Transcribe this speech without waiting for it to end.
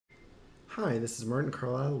Hi, this is Martin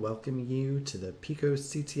Carlisle welcoming you to the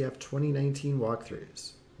picoCTF 2019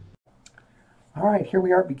 walkthroughs. All right, here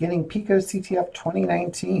we are beginning picoCTF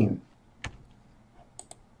 2019.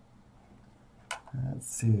 Let's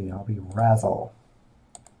see, I'll be Razzle.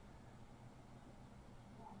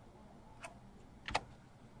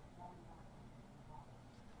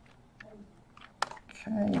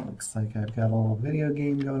 Okay, looks like I've got a little video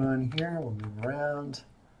game going on here. We'll move around.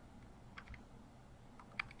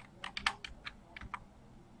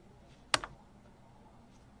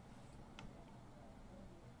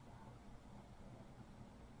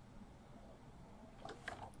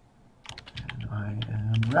 And I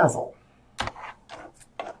am Razzle.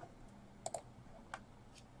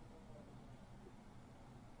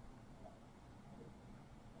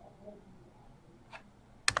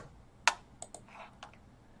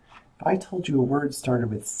 If I told you a word started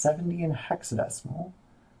with 70 in hexadecimal,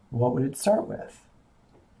 what would it start with?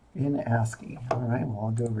 In ASCII. All right, well,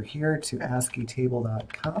 I'll go over here to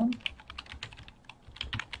ASCIItable.com.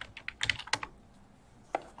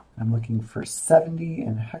 I'm looking for 70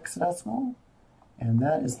 in hexadecimal, and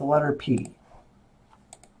that is the letter P.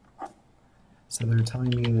 So they're telling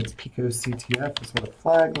me that picoCTF is what a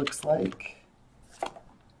flag looks like.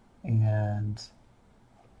 And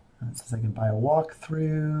it says I can buy a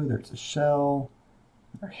walkthrough, there's a shell,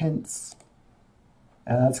 there are hints,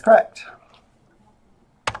 and that's correct.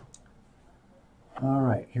 All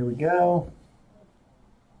right, here we go.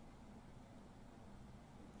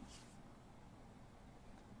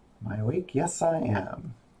 Am I awake? Yes, I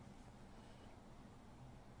am.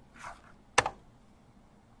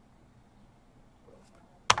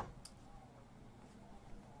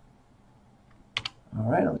 All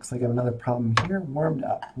right, it looks like I have another problem here. Warmed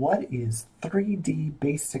up. What is 3D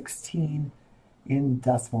base 16 in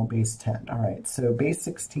decimal base 10? All right, so base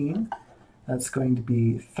 16, that's going to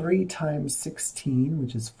be 3 times 16,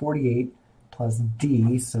 which is 48, plus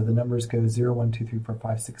D, so the numbers go 0, 1, 2, 3, 4,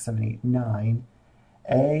 5, 6, 7, 8, 9.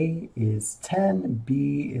 A is 10,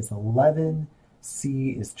 B is 11,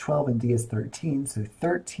 C is 12, and D is 13. So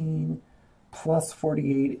 13 plus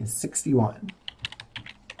 48 is 61.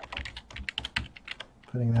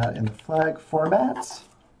 Putting that in the flag format.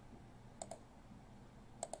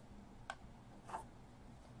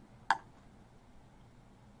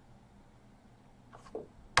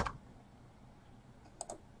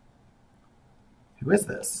 Who is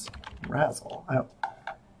this? Razzle.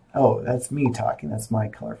 Oh, that's me talking. That's my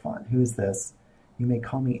color font. Who is this? You may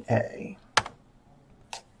call me A.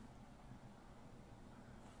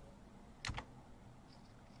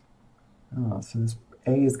 Oh, so this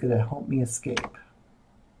A is going to help me escape.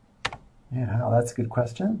 Yeah, that's a good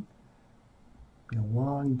question. Be a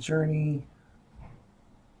long journey.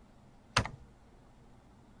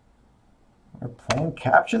 We're playing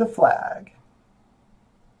capture the flag.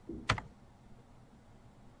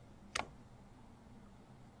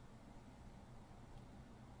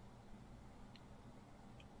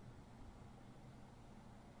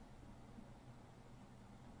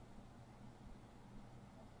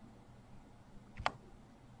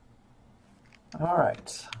 All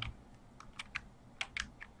right.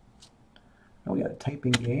 Oh, we got a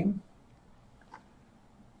typing game.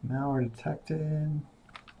 Malware detected.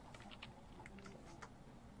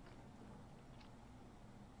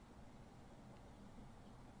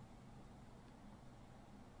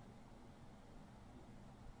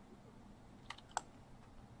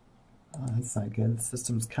 Oh, that's not good. The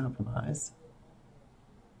system's compromised.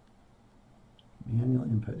 Manual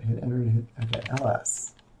input. Hit enter to hit. Okay,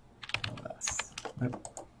 LS. Nope.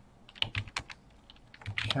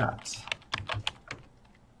 Cat.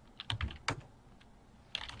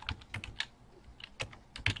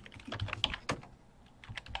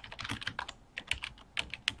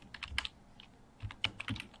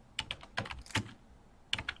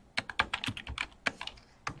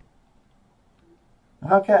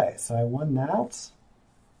 Okay, so I won that.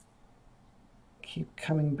 Keep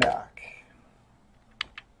coming back.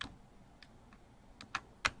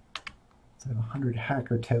 So I have 100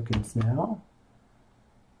 hacker tokens now.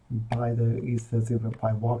 Buy use those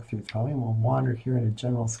by walkthroughs probably, and we'll wander here into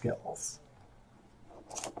general skills.